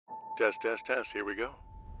Test, test, test. Here we go.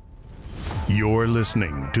 You're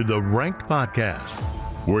listening to the Ranked Podcast,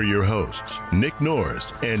 where your hosts, Nick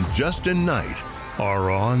Norris and Justin Knight, are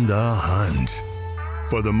on the hunt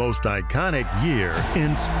for the most iconic year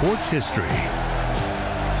in sports history.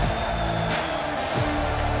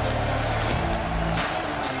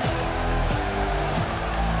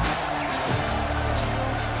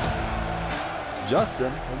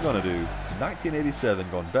 Justin, we're going to do 1987,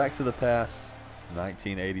 going back to the past to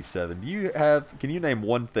 1987. Can you name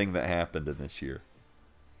one thing that happened in this year?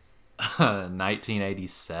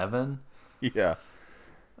 1987? Yeah.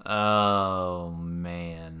 Oh,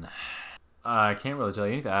 man. I can't really tell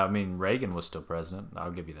you anything. I mean, Reagan was still president.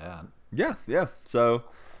 I'll give you that. Yeah. So,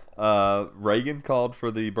 Reagan called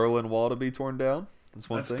for the Berlin Wall to be torn down. That's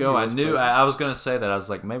one Let's thing. go. I was going to say that. I was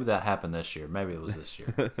like, maybe that happened this year. Maybe it was this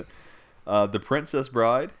year. The Princess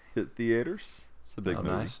Bride hit theaters. It's a big movie.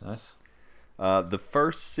 Nice. The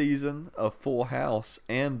first season of Full House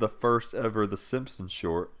and the first ever The Simpsons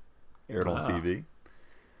short aired on TV.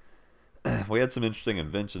 We had some interesting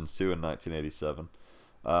inventions too in 1987.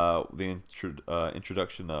 The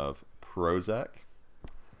introduction of Prozac,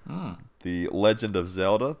 The Legend of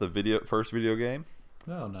Zelda, the first video game.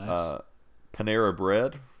 Oh, nice. Panera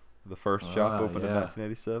Bread, the first shop opened in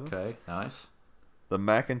 1987. Okay, nice. The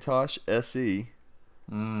Macintosh SE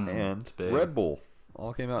and Red Bull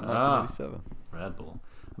all came out in 1987. Red Bull.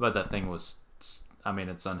 I bet that thing was, I mean,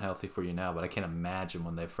 it's unhealthy for you now, but I can't imagine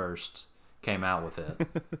when they first came out with it,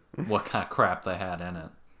 what kind of crap they had in it.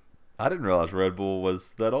 I didn't realize Red Bull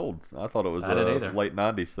was that old. I thought it was a late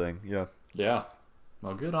 90s thing. Yeah. Yeah.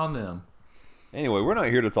 Well, good on them. Anyway, we're not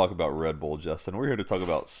here to talk about Red Bull, Justin. We're here to talk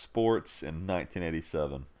about sports in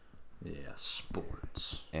 1987. Yeah,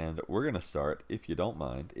 sports. And we're going to start, if you don't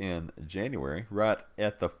mind, in January, right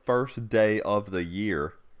at the first day of the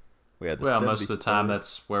year. We had most of the time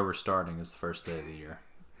that's where we're starting is the first day of the year.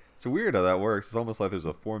 It's weird how that works. It's almost like there's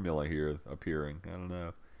a formula here appearing. I don't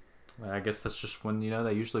know. I guess that's just when,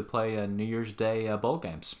 they usually play New Year's Day bowl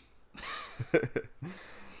games. We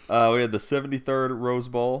had the 73rd Rose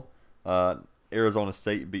Bowl. Arizona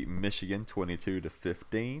State beat Michigan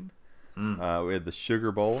 22-15. We had the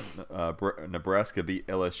Sugar Bowl. Nebraska beat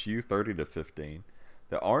LSU 30-15.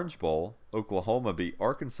 The Orange Bowl, Oklahoma beat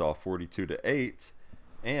Arkansas 42-8.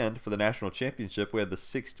 And for the national championship, we had the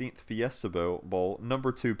 16th Fiesta Bowl.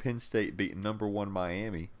 Number 2 Penn State beat number 1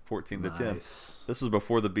 Miami 14-10. Nice. This was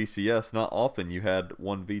before the BCS. Not often you had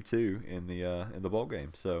 1v2 in the bowl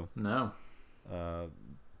game. So no,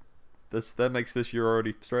 that makes this year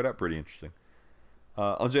already straight up pretty interesting.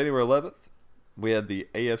 On January 11th, we had the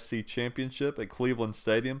AFC Championship at Cleveland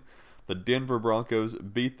Stadium. The Denver Broncos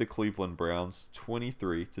beat the Cleveland Browns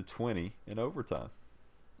 23-20 in overtime.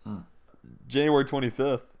 January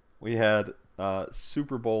 25th, we had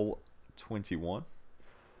Super Bowl 21.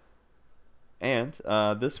 And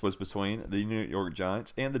this was between the New York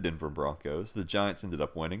Giants and the Denver Broncos. The Giants ended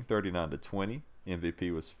up winning 39-20.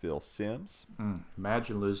 MVP was Phil Simms.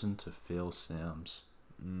 Imagine losing to Phil Simms.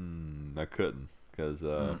 I couldn't because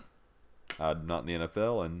I'm not in the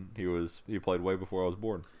NFL, and he played way before I was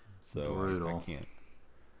born. So brutal. I can't.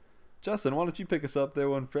 Justin, why don't you pick us up there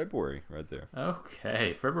in February right there?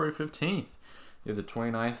 Okay, February 15th. You have the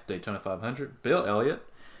 29th Daytona 500. Bill Elliott,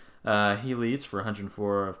 he leads for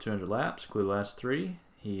 104 of 200 laps, including the last 3.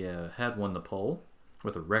 He had won the pole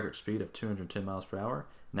with a record speed of 210 miles per hour.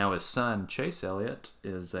 Now his son, Chase Elliott,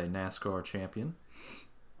 is a NASCAR champion.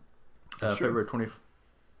 Sure. February 20th.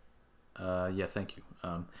 Yeah, thank you.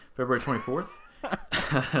 February 24th,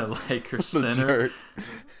 Lakers center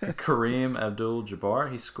Kareem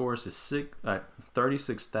Abdul-Jabbar. He scores his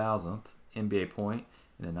 36,000th NBA point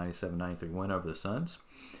in a 97-93 win over the Suns.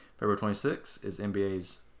 February 26th is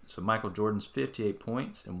Michael Jordan's 58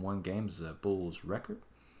 points in one game is a Bulls record.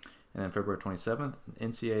 And then February 27th,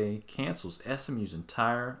 NCAA cancels SMU's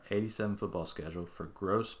entire 87 football schedule for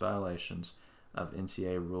gross violations of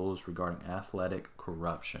NCAA rules regarding athletic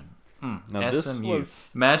corruption. Now SMU.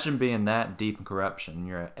 Imagine being that deep in corruption.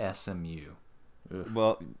 You're at SMU. Ugh.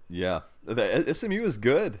 Well, yeah. The SMU was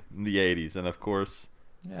good in the 80s, and of course,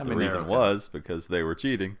 the reason was because they were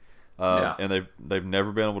cheating. And they've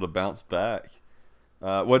never been able to bounce back.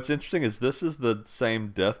 What's interesting is this is the same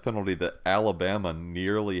death penalty that Alabama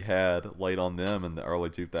nearly had laid on them in the early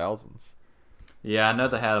 2000s. Yeah, I know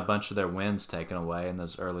they had a bunch of their wins taken away in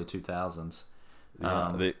those early 2000s.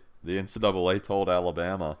 Yeah, the NCAA told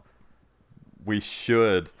Alabama, we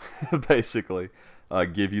should basically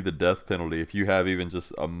give you the death penalty. If you have even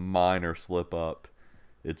just a minor slip up,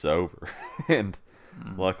 it's over. And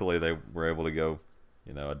luckily they were able to go,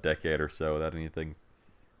 a decade or so without anything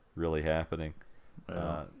really happening.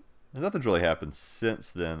 Yeah. nothing's really happened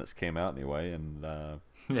since then that's came out anyway, and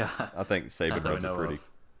Yeah. I think Saban Not that we runs a know pretty of.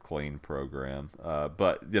 clean program.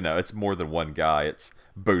 But it's more than one guy. It's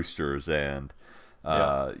boosters and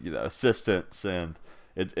assistants, and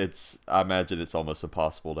it's. I imagine it's almost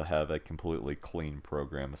impossible to have a completely clean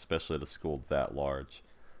program, especially at a school that large.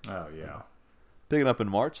 Oh, yeah. Picking up in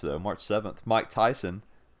March though, March 7th, Mike Tyson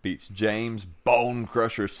beats James Bone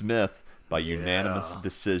Crusher Smith by unanimous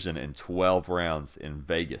decision in 12 rounds in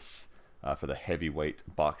Vegas for the heavyweight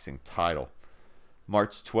boxing title.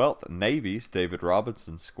 March 12th, Navy's David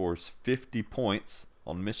Robinson scores 50 points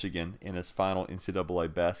on Michigan in his final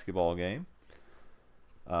NCAA basketball game.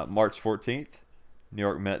 March 14th, New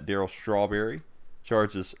York Met Darryl Strawberry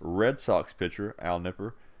charges Red Sox pitcher Al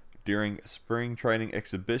Nipper during spring training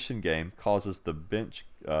exhibition game, causes the bench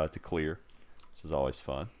to clear, which is always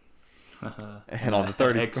fun. And on the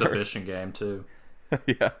 31st, exhibition game too.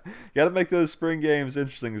 Yeah, got to make those spring games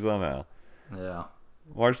interesting somehow. Yeah.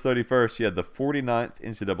 March 31st, you had the 49th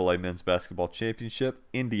NCAA Men's Basketball Championship.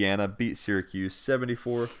 Indiana beat Syracuse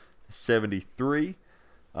 74-73.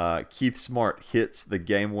 Keith Smart hits the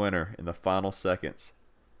game winner in the final seconds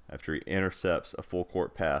after he intercepts a full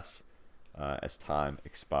court pass as time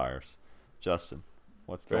expires. Justin,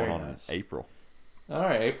 what's going on in April? All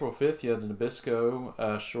right, April 5th, you had the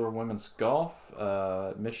Nabisco Shore Women's Golf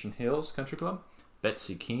Mission Hills Country Club.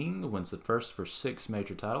 Betsy King wins the first for 6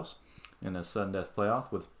 major titles in the sudden death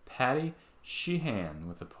playoff with Patty Sheehan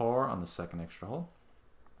with a par on the second extra hole.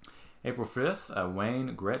 April 5th,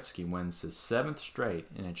 Wayne Gretzky wins his 7th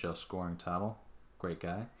straight NHL scoring title. Great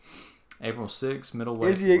guy. April 6th,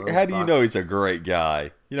 middleweight. How do you know he's a great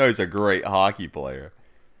guy? You know he's a great hockey player.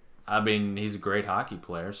 I mean, he's a great hockey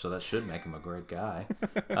player, so that should make him a great guy.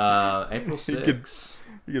 April 6th.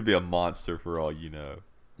 He could be a monster for all you know.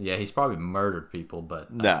 Yeah, he's probably murdered people,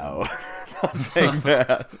 but... No, not saying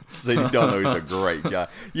that. So you don't know he's a great guy.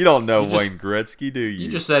 You don't know Wayne Gretzky, do you?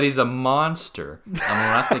 You just said he's a monster. I mean,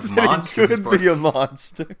 I think so monster... He could be a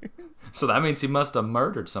monster. So that means he must have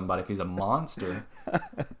murdered somebody if he's a monster.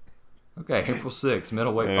 Okay, April 6th,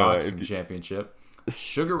 middleweight boxing championship.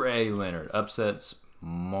 Sugar Ray Leonard upsets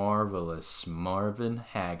marvelous Marvin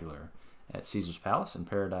Hagler at Caesars Palace in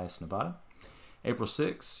Paradise, Nevada. April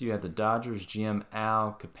 6th, you had the Dodgers GM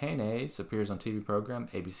Al Capanes appears on TV program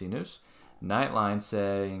ABC News. Nightline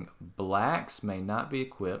saying blacks may not be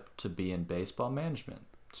equipped to be in baseball management,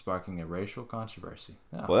 sparking a racial controversy.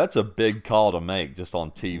 Oh. Well, that's a big call to make just on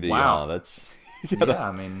TV. Wow. That's yeah,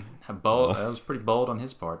 I mean, bold. That was pretty bold on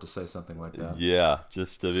his part to say something like that. Yeah,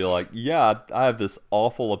 just to be like, I have this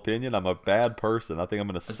awful opinion. I'm a bad person. I think I'm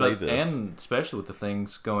going to say this. And especially with the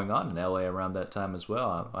things going on in LA around that time as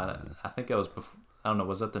well. I think that was before, I don't know,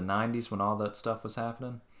 was that the 90s when all that stuff was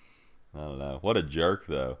happening? I don't know. What a jerk,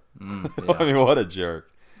 though. Yeah. I mean, what a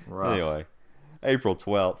jerk. Rough. Anyway, April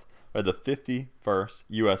 12th, we had the 51st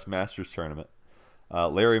U.S. Masters Tournament.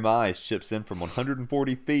 Larry Mize chips in from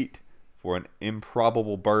 140 feet for an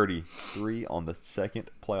improbable birdie 3 on the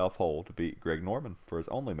second playoff hole to beat Greg Norman for his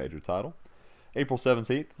only major title. April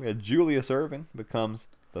 17th, we had Julius Erving becomes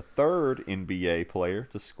the 3rd NBA player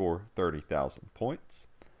to score 30,000 points.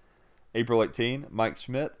 April 18, Mike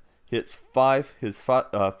Schmidt hits his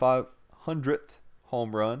 500th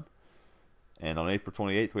home run. And on April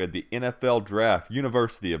 28th, we had the NFL Draft.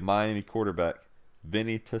 University of Miami quarterback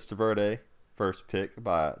Vinny Testaverde, first pick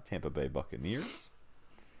by Tampa Bay Buccaneers.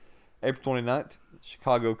 April 29th,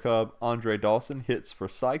 Chicago Cub Andre Dawson hits for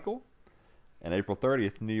cycle. And April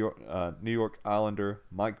 30th, New York Islander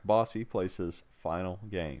Mike Bossy plays his final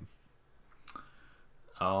game.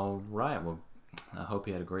 All right. Well, I hope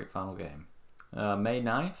he had a great final game. May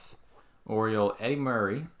 9th, Oriole Eddie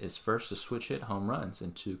Murray is first to switch hit home runs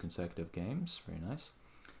in 2 consecutive games. Very nice.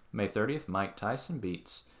 May 30th, Mike Tyson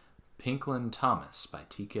beats Pinklin Thomas by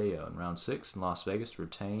TKO in round 6 in Las Vegas to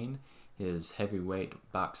retain his heavyweight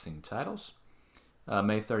boxing titles.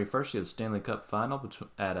 May 31st, you had the Stanley Cup final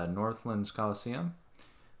at Northlands Coliseum.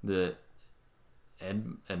 The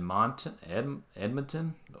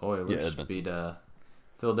Edmonton Oilers beat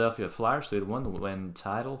Philadelphia Flyers 3-1 to win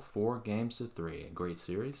title 4-3. A great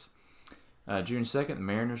series. June 2nd, the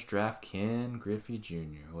Mariners draft Ken Griffey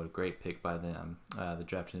Jr. What a great pick by them. They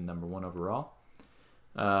drafted him number 1 overall.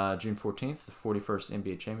 June 14th, the 41st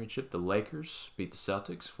NBA Championship, the Lakers beat the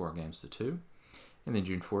Celtics 4-2. And then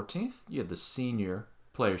June 14th, you had the Senior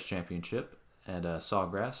Players Championship at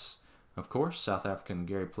Sawgrass. Of course, South African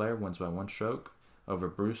Gary Player wins by 1 stroke over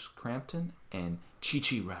Bruce Crampton and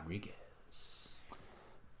Chichi Rodriguez.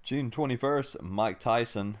 June 21st, Mike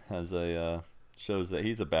Tyson has a shows that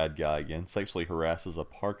he's a bad guy again. Sexually harasses a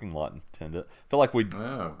parking lot attendant. I feel like we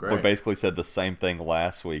great. basically said the same thing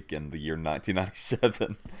last week in the year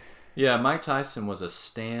 1997. Yeah, Mike Tyson was a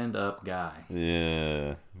stand-up guy.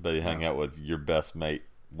 Yeah, but he hung out with your best mate,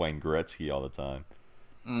 Wayne Gretzky, all the time.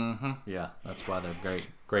 Mm-hmm. Yeah, that's why they're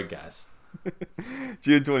great guys.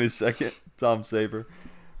 June 22nd, Tom Saber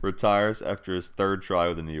retires after his third try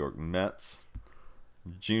with the New York Mets.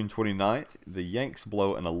 June 29th, the Yanks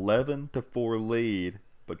blow an 11-4 lead,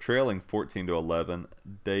 but trailing 14-11,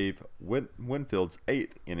 Dave Winfield's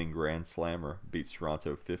 8th inning grand slammer beats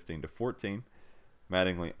Toronto 15-14.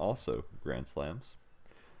 Mattingly also grand slams.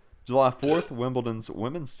 July 4th, Wimbledon's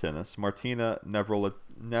women's tennis, Martina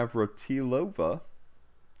Navratilova,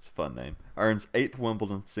 it's a fun name, earns 8th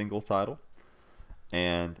Wimbledon single title.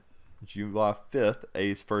 And July 5th,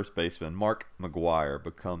 A's first baseman Mark McGwire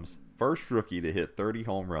becomes first rookie to hit 30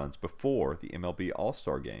 home runs before the MLB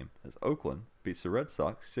All-Star Game as Oakland beats the Red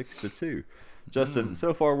Sox 6-2. Justin,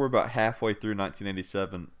 so far we're about halfway through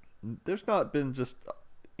 1987. There's not been just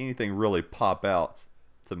anything really pop out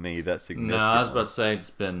to me that significant. No, I was about to say it's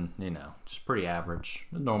been, just pretty average.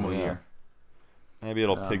 A normal year. Maybe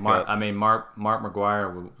it'll pick up. I mean, Mark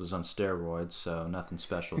McGwire was on steroids, so nothing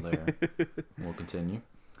special there. We'll continue.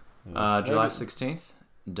 July 16th,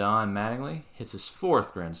 Don Mattingly hits his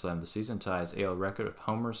 4th Grand Slam of the season, ties AL record of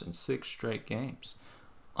homers in 6 straight games.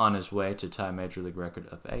 On his way to tie Major League record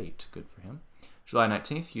of 8. Good for him. July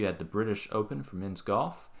 19th, you had the British Open for men's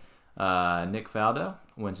golf. Nick Faldo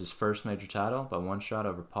wins his first major title by 1 shot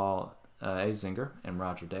over Paul Azinger and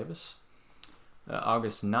Roger Davis.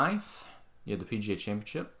 August 9th, you had the PGA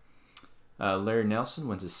Championship. Larry Nelson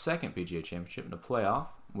wins his 2nd PGA Championship in a playoff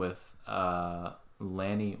with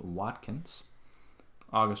Lanny Watkins.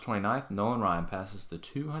 August 29th, Nolan Ryan passes the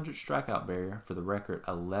 200 strikeout barrier for the record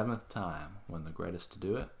 11th time, one of the greatest to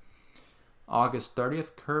do it. August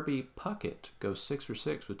 30th, Kirby Puckett goes 6 for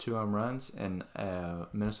 6 with 2 home runs in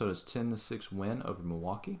Minnesota's 10-6 win over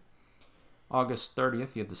Milwaukee. August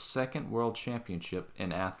 30th, you had the 2nd World Championship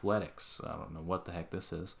in athletics. I don't know what the heck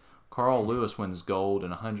this is. Carl Lewis wins gold in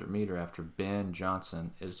 100 meter after Ben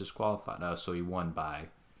Johnson is disqualified. Oh, so he won by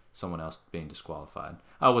someone else being disqualified.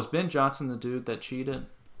 Oh, was Ben Johnson the dude that cheated?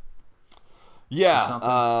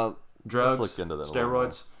 Yeah. Drugs, let's look into that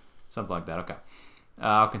steroids, something like that. Okay.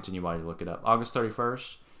 I'll continue while you look it up. August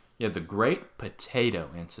 31st, you have the Great Potato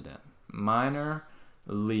Incident. Minor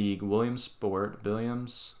League Williamsport.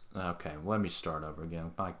 Okay, let me start over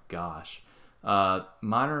again. My gosh.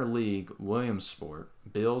 Minor League Williamsport.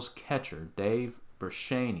 Bills catcher Dave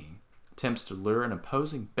Bershaney attempts to lure an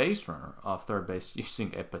opposing base runner off third base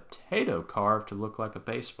using a potato carved to look like a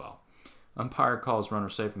baseball. Umpire calls runner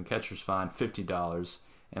safe and catcher's fined $50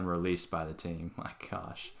 and released by the team. My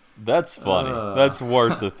gosh. That's funny. That's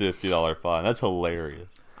worth the $50 fine. That's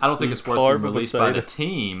hilarious. I don't think it's worth being released by the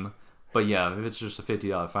team, but yeah, if it's just a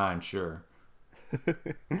 $50 fine, sure.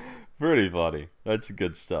 Pretty funny. That's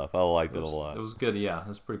good stuff. I liked it a lot. It was good, yeah. It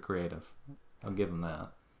was pretty creative. I'll give him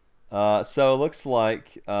that. So it looks like,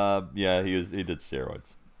 he did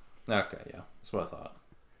steroids. Okay, yeah, that's what I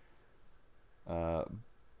thought.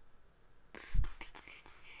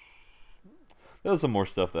 There was some more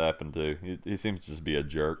stuff that happened too. He seems to just be a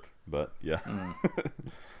jerk, but yeah.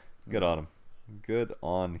 Good on him. Good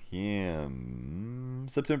on him.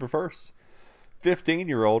 September 1st.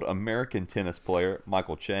 15-year-old American tennis player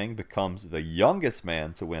Michael Chang becomes the youngest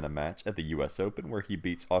man to win a match at the U.S. Open, where he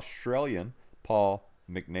beats Australian Paul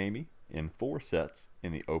McNamee in 4 sets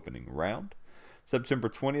in the opening round. September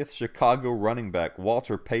 20th, Chicago running back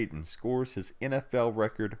Walter Payton scores his NFL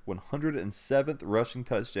record 107th rushing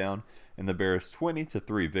touchdown in the Bears'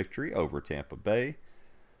 20-3 victory over Tampa Bay.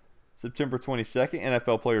 September 22nd,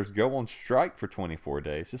 NFL players go on strike for 24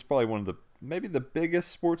 days. This is probably maybe the biggest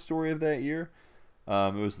sports story of that year.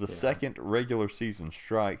 It was the second regular season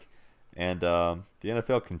strike, and the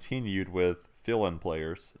NFL continued with fill-in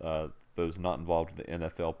players, those not involved in the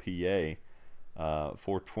NFLPA,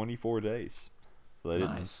 for 24 days. So they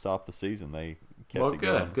didn't stop the season. They kept it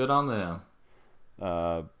going. Good on them.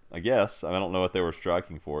 I guess. I don't know what they were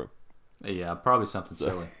striking for. Yeah, probably something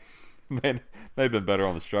silly. May have been better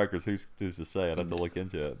on the strikers. Who's to say? I'd have to look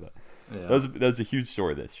into it. But that was a huge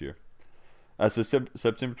story this year. So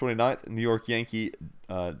September 29th, New York Yankee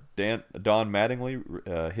Don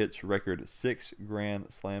Mattingly hits record 6th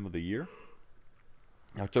Grand Slam of the year.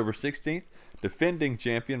 October 16th, defending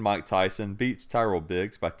champion Mike Tyson beats Tyrell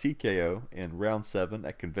Biggs by TKO in round 7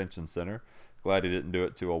 at Convention Center. Glad he didn't do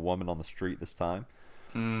it to a woman on the street this time.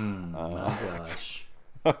 My gosh.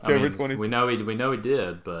 October 20th. We know he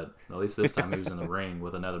did, but at least this time he was in the ring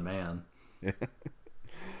with another man.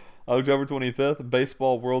 October 25th,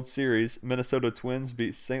 Baseball World Series. Minnesota Twins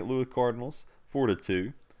beat St. Louis Cardinals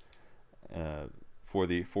 4-2 for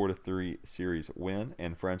the 4-3 series win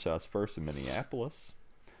and franchise first in Minneapolis.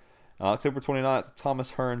 October 29th,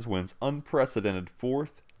 Thomas Hearns wins unprecedented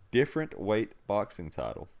fourth different weight boxing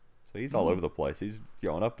title. So he's all over the place. He's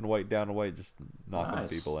going up in weight, down in weight, just knocking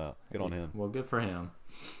people out. Good on him. Well, good for him.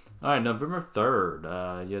 All right, November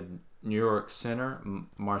 3rd, you had New York center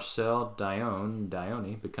Marcel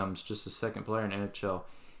Dione becomes just the second player in NHL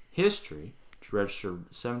history to register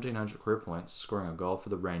 1,700 career points, scoring a goal for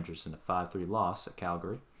the Rangers in a 5-3 loss at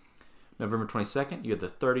Calgary. November 22nd, you had the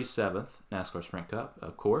 37th NASCAR Sprint Cup.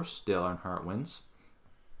 Of course, Dale Earnhardt wins.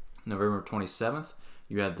 November 27th,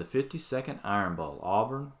 you had the 52nd Iron Bowl.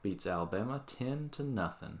 Auburn beats Alabama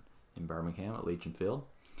 10-0 in Birmingham at Legion Field.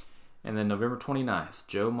 And then November 29th,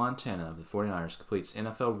 Joe Montana of the 49ers completes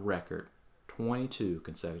NFL record 22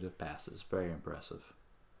 consecutive passes. Very impressive.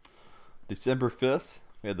 December 5th,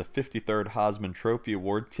 we had the 53rd Heisman Trophy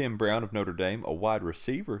Award. Tim Brown of Notre Dame, a wide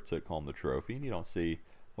receiver, took home the trophy. And you don't see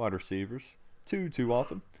wide receivers too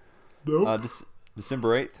often. Nope.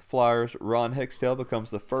 December 8th, Flyers' Ron Hextall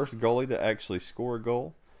becomes the first goalie to actually score a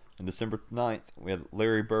goal. And December 9th, we had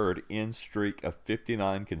Larry Bird in streak of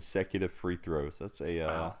 59 consecutive free throws. That's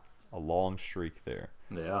a long streak there.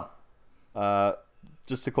 Yeah.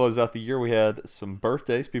 Just to close out the year, we had some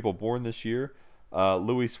birthdays, people born this year.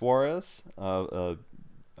 Luis Suarez,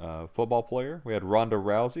 football player. We had Ronda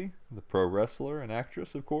Rousey, the pro wrestler and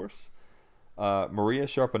actress, of course. Maria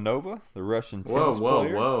Sharapova, the Russian tennis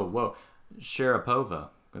player. Whoa. Sharapova.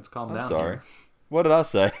 Let's calm down. I'm sorry. Here. What did I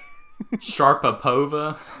say?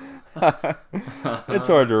 Sharapova. It's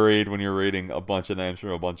hard to read when you're reading a bunch of names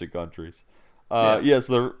from a bunch of countries. Yes,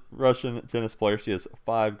 the Russian tennis player. She has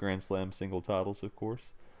 5 Grand Slam single titles, of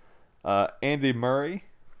course. Andy Murray,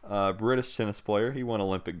 British tennis player. He won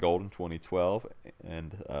Olympic gold in 2012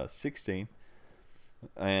 and 16.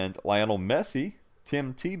 And Lionel Messi,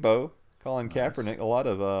 Tim Tebow, Colin Kaepernick. A lot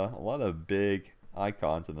of big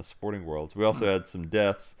icons in the sporting world. We also had some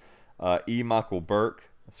deaths. E. Michael Burke,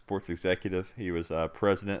 a sports executive. He was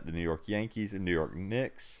president of the New York Yankees and New York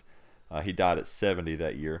Knicks. He died at 70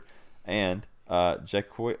 that year. And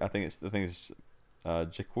Jacques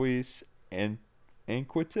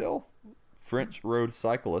Anquetil, French road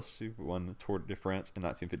cyclist who won the Tour de France in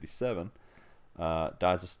 1957,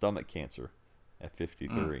 dies of stomach cancer at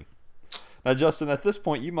 53. Now, Justin, at this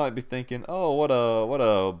point, you might be thinking, "Oh, what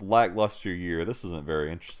a lackluster year. This isn't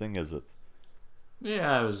very interesting, is it?"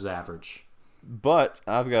 Yeah, it was average. But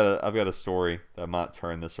I've got a story that might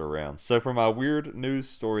turn this around. So for my weird news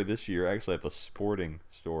story this year, I actually have a sporting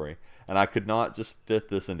story, and I could not just fit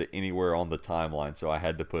this into anywhere on the timeline, so I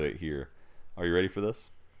had to put it here. Are you ready for this?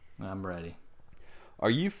 I'm ready. Are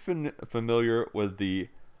you familiar with the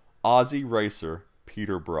Aussie racer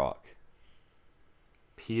Peter Brock?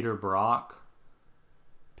 Peter Brock?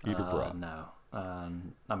 Peter Brock. No.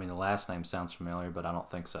 I mean, the last name sounds familiar, but I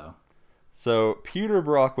don't think so. So Peter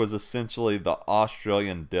Brock was essentially the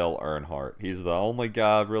Australian Dale Earnhardt. He's the only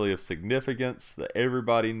guy really of significance that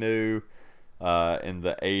everybody knew in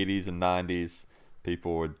the 80s and 90s.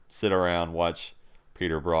 People would sit around, watch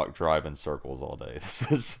Peter Brock drive in circles all day.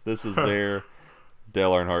 This was their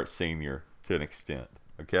Dale Earnhardt Sr. to an extent.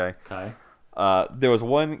 Okay? Okay. There was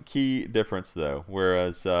one key difference, though.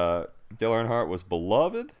 Whereas Dale Earnhardt was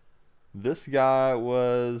beloved, this guy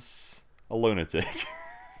was a lunatic.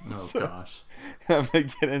 Oh, gosh. I'm going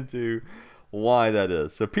to get into why that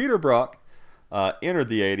is. So Peter Brock entered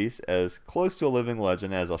the 80s as close to a living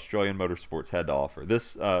legend as Australian motorsports had to offer.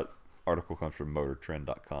 This article comes from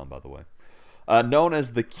MotorTrend.com, by the way. Known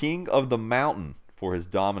as the King of the Mountain for his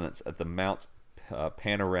dominance at the Mount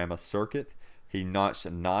Panorama Circuit, he notched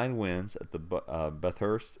 9 wins at the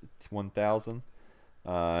Bathurst 1000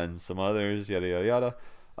 and some others, yada, yada, yada.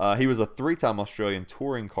 He was a 3-time Australian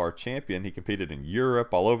touring car champion. He competed in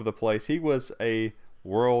Europe, all over the place. He was a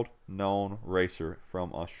world-known racer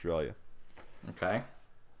from Australia. Okay.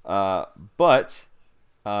 But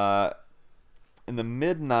in the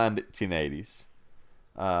mid-1980s,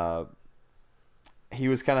 he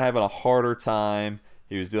was kind of having a harder time.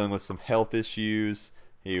 He was dealing with some health issues.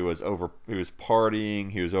 He was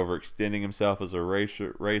partying. He was overextending himself as a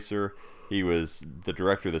racer. He was the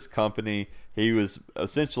director of this company. He was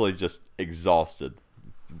essentially just exhausted.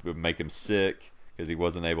 It would make him sick because he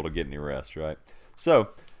wasn't able to get any rest, right? So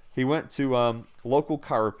he went to local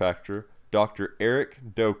chiropractor, Dr.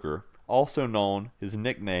 Eric Doker, also known, his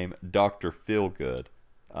nickname, Dr. Feelgood.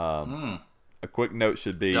 A quick note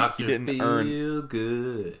should be, Dr. he didn't earn...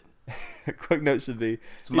 Feelgood. quick note should be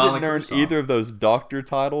he Molly didn't earn Crusoe. either of those doctor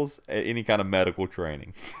titles at any kind of medical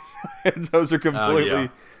training. And those are completely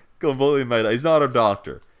made up. He's not a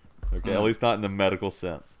doctor. Okay, at least not in the medical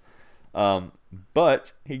sense.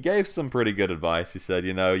 But he gave some pretty good advice. He said,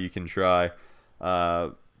 you can try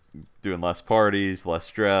doing less parties, less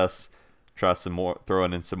stress, try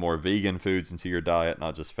throwing in some more vegan foods into your diet,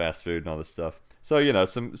 not just fast food and all this stuff. So,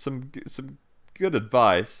 some good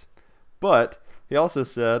advice. But he also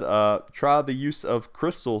said, try the use of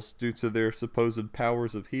crystals due to their supposed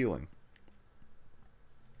powers of healing.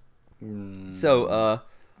 So,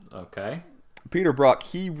 okay. Peter Brock,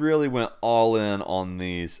 he really went all in on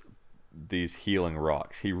these healing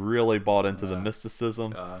rocks. He really bought into the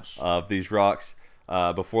mysticism of these rocks.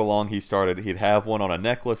 Before long, he'd have one on a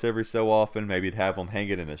necklace every so often. Maybe he'd have them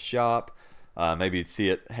hanging in his shop. Maybe he'd see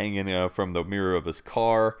it hanging from the mirror of his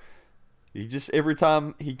car. Every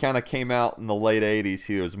time he kind of came out in the late 80s,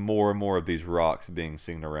 there was more and more of these rocks being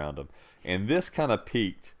seen around him. And this kind of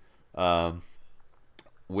peaked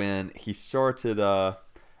when he started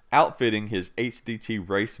outfitting his HDT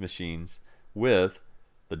race machines with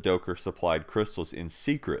the Doker supplied crystals in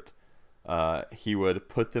secret. He would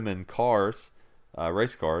put them in cars,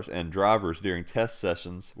 race cars, and drivers during test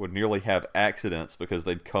sessions would nearly have accidents because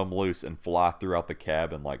they'd come loose and fly throughout the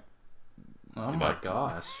cabin like... Oh my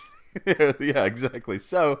gosh. Yeah, exactly.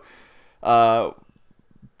 So,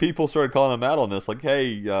 people started calling him out on this, like,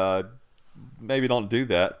 hey, maybe don't do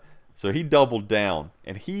that. So he doubled down,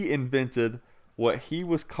 and he invented what he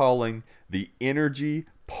was calling the energy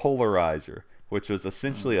polarizer, which was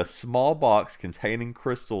essentially a small box containing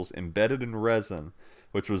crystals embedded in resin,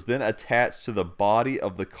 which was then attached to the body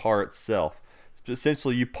of the car itself. So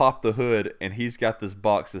essentially, you pop the hood, and he's got this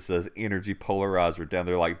box that says energy polarizer down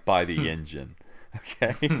there, like, by the engine.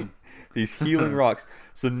 Okay? These healing rocks.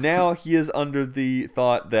 So now he is under the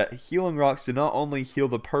thought that healing rocks do not only heal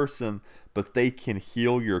the person, but they can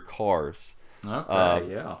heal your cars.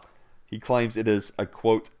 Okay, yeah. He claims it is a,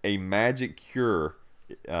 quote, a magic cure,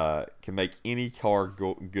 can make any car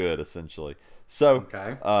good, essentially.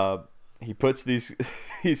 So he puts these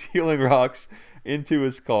healing rocks into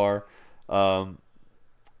his car.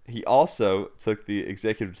 He also took the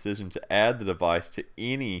executive decision to add the device to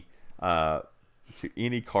any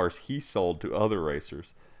cars he sold to other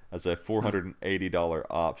racers as a $480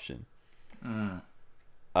 option.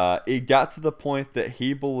 It got to the point that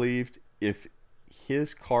he believed if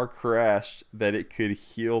his car crashed that it could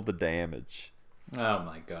heal the damage. Oh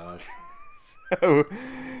my gosh. So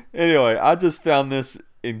anyway, I just found this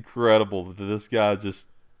incredible that this guy just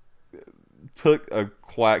took a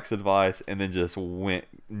quack's advice and then just went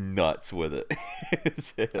nuts with it.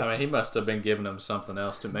 I mean, he must have been giving him something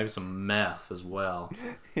else too, maybe some meth as well,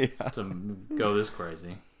 to go this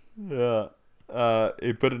crazy. Yeah.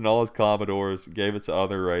 He put it in all his Commodores, gave it to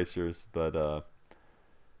other racers, but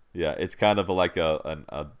yeah, it's kind of like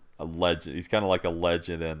a legend. He's kind of like a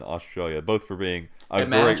legend in Australia, both for being a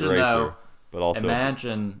great racer, but also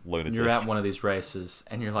lunatic. You're at one of these races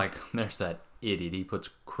and you're like, there's that idiot. He puts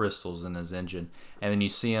crystals in his engine, and then you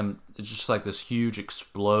see him. It's just like this huge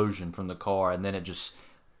explosion from the car, and then it just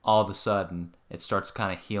all of a sudden it starts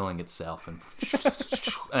kind of healing itself, and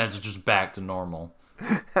it's just back to normal.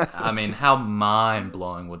 I mean, how mind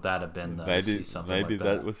blowing would that have been? Though, to see something like that.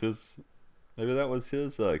 Maybe that was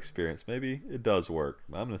his experience. Maybe it does work.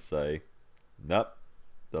 I'm gonna say, nope,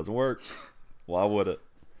 doesn't work. Why would it?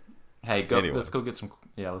 Hey, anyway. Let's go get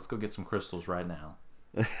some crystals right now.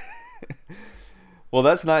 Well,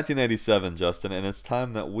 that's 1987, Justin, and it's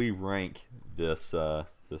time that we rank this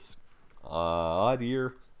odd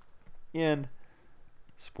year in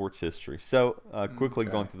sports history. So, quickly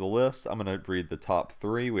going through the list, I'm going to read the top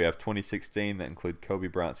three. We have 2016, that include Kobe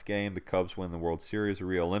Bryant's game. The Cubs win the World Series, the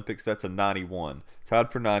Rio Olympics. That's a 91.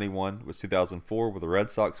 Tied for 91 was 2004 with the Red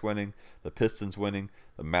Sox winning, the Pistons winning,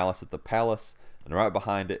 the Malice at the Palace, and right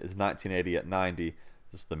behind it is 1980 at 90.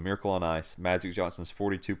 This is the Miracle on Ice, Magic Johnson's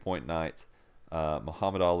 42-point night,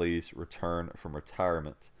 Muhammad Ali's return from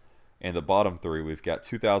retirement. And the bottom three, we've got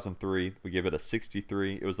 2003. We give it a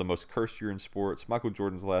 63. It was the most cursed year in sports. Michael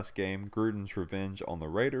Jordan's last game. Gruden's revenge on the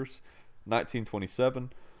Raiders.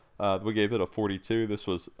 1927. We gave it a 42. This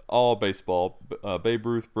was all baseball. Babe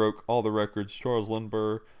Ruth broke all the records. Charles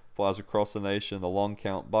Lindbergh flies across the nation. The long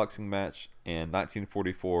count boxing match. And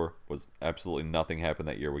 1944 was absolutely nothing happened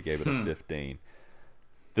that year. We gave it a 15.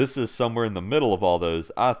 This is somewhere in the middle of all those,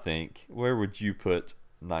 I think. Where would you put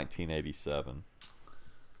 1987?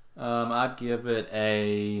 I'd give it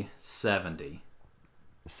a 70.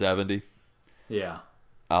 70? Yeah.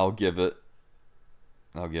 I'll give it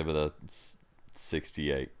a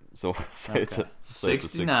 68. So say it's a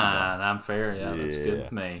 69. I'm fair. Yeah, that's good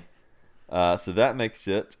with me. So that makes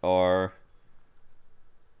it our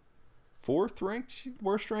 4th ranked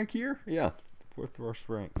worst ranked year. Yeah, 4th worst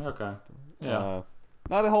ranked. Okay. Yeah.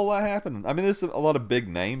 Not a whole lot happening. I mean, there's a lot of big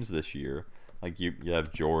names this year. Like you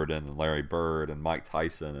have Jordan and Larry Bird and Mike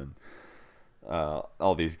Tyson and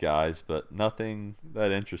all these guys, but nothing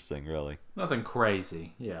that interesting, really. Nothing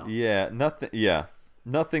crazy. Yeah. Yeah, nothing. Yeah,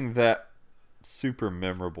 nothing that super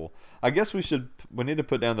memorable. I guess we need to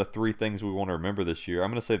put down the 3 things we want to remember this year.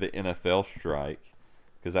 I'm going to say the NFL strike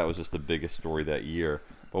because that was just the biggest story that year.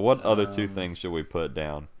 But what other 2 things should we put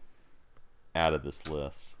down out of this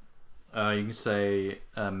list? You can say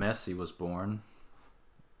Messi was born.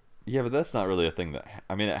 Yeah, but that's not really a thing that...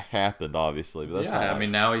 I mean, it happened, obviously. But that's not I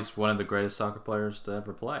mean, now he's one of the greatest soccer players to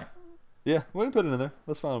ever play. Yeah, we can put it in there.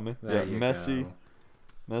 That's fine with me. There you Messi.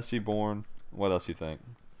 go. Messi born. What else you think?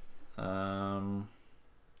 I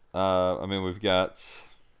mean, we've got...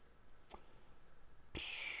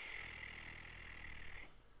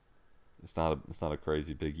 It's not a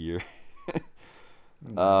crazy big year.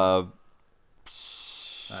 I don't know.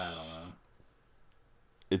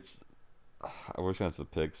 We're gonna have to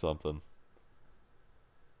pick something.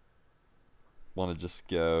 Want to just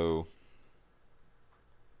go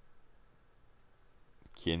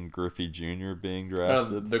Ken Griffey Jr. being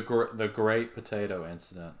drafted? The Great Potato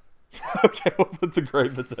Incident. Okay, we'll put the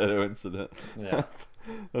Great Potato Incident. Yeah.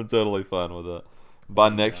 I'm totally fine with that. By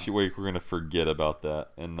next week, we're gonna forget about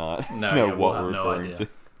that and not know what we're referring to.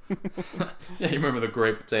 Yeah, you remember the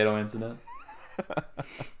Great Potato Incident?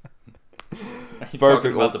 Are you Perfect.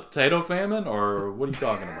 talking about the potato famine, or what are you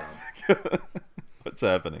talking about? What's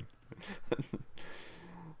happening?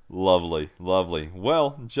 Lovely.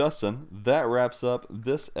 Well, Justin, that wraps up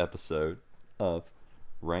this episode of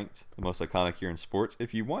Ranked, the most iconic year in sports.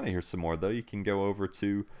 If you want to hear some more, though, you can go over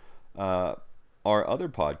to our other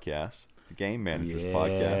podcast, the Game Managers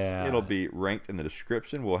Podcast. It'll be ranked in the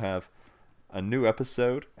description. We'll have a new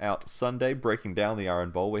episode out Sunday breaking down the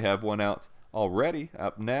Iron Bowl. We have one out already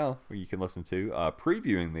up now where you can listen to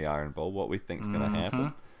previewing the Iron Bowl, what we think is going to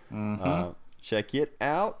happen. Check it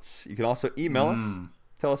out. You can also email us.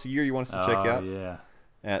 Tell us a year you want us to check out.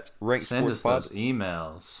 At Rank Send Sports us Pod. those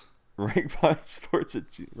emails.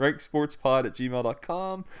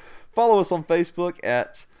 ranksportspod@gmail.com. Follow us on Facebook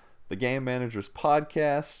at the Game Managers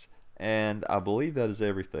Podcast. And I believe that is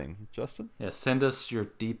everything. Justin? Yeah, send us your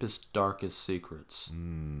deepest, darkest secrets.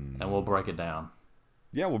 And we'll break it down.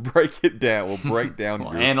 Yeah, we'll break it down. We'll break down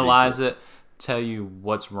we'll your analyze secret. it, tell you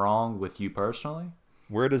what's wrong with you personally.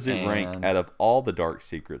 Where does it rank out of all the dark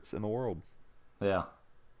secrets in the world? Yeah.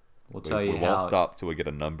 We'll tell you we how. won't stop till we get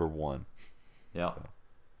a number 1. Yeah. So.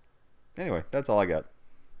 Anyway, that's all I got.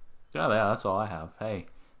 Yeah, that's all I have. Hey,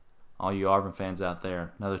 all you Auburn fans out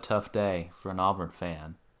there, another tough day for an Auburn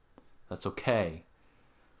fan. That's okay.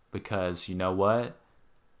 Because you know what?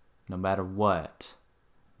 No matter what,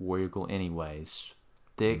 Warrior go anyways.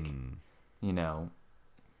 Thick,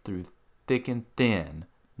 through thick and thin,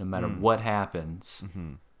 no matter what happens,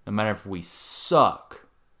 no matter if we suck,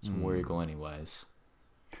 it's Warrior go anyways.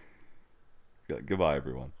 Goodbye,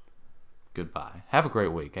 everyone. Goodbye. Have a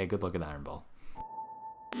great week. Hey, good luck at Iron Bowl.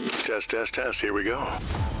 Test. Here we go.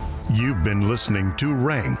 You've been listening to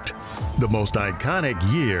Ranked, the most iconic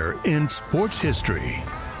year in sports history.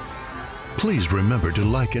 Please remember to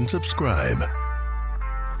like and subscribe.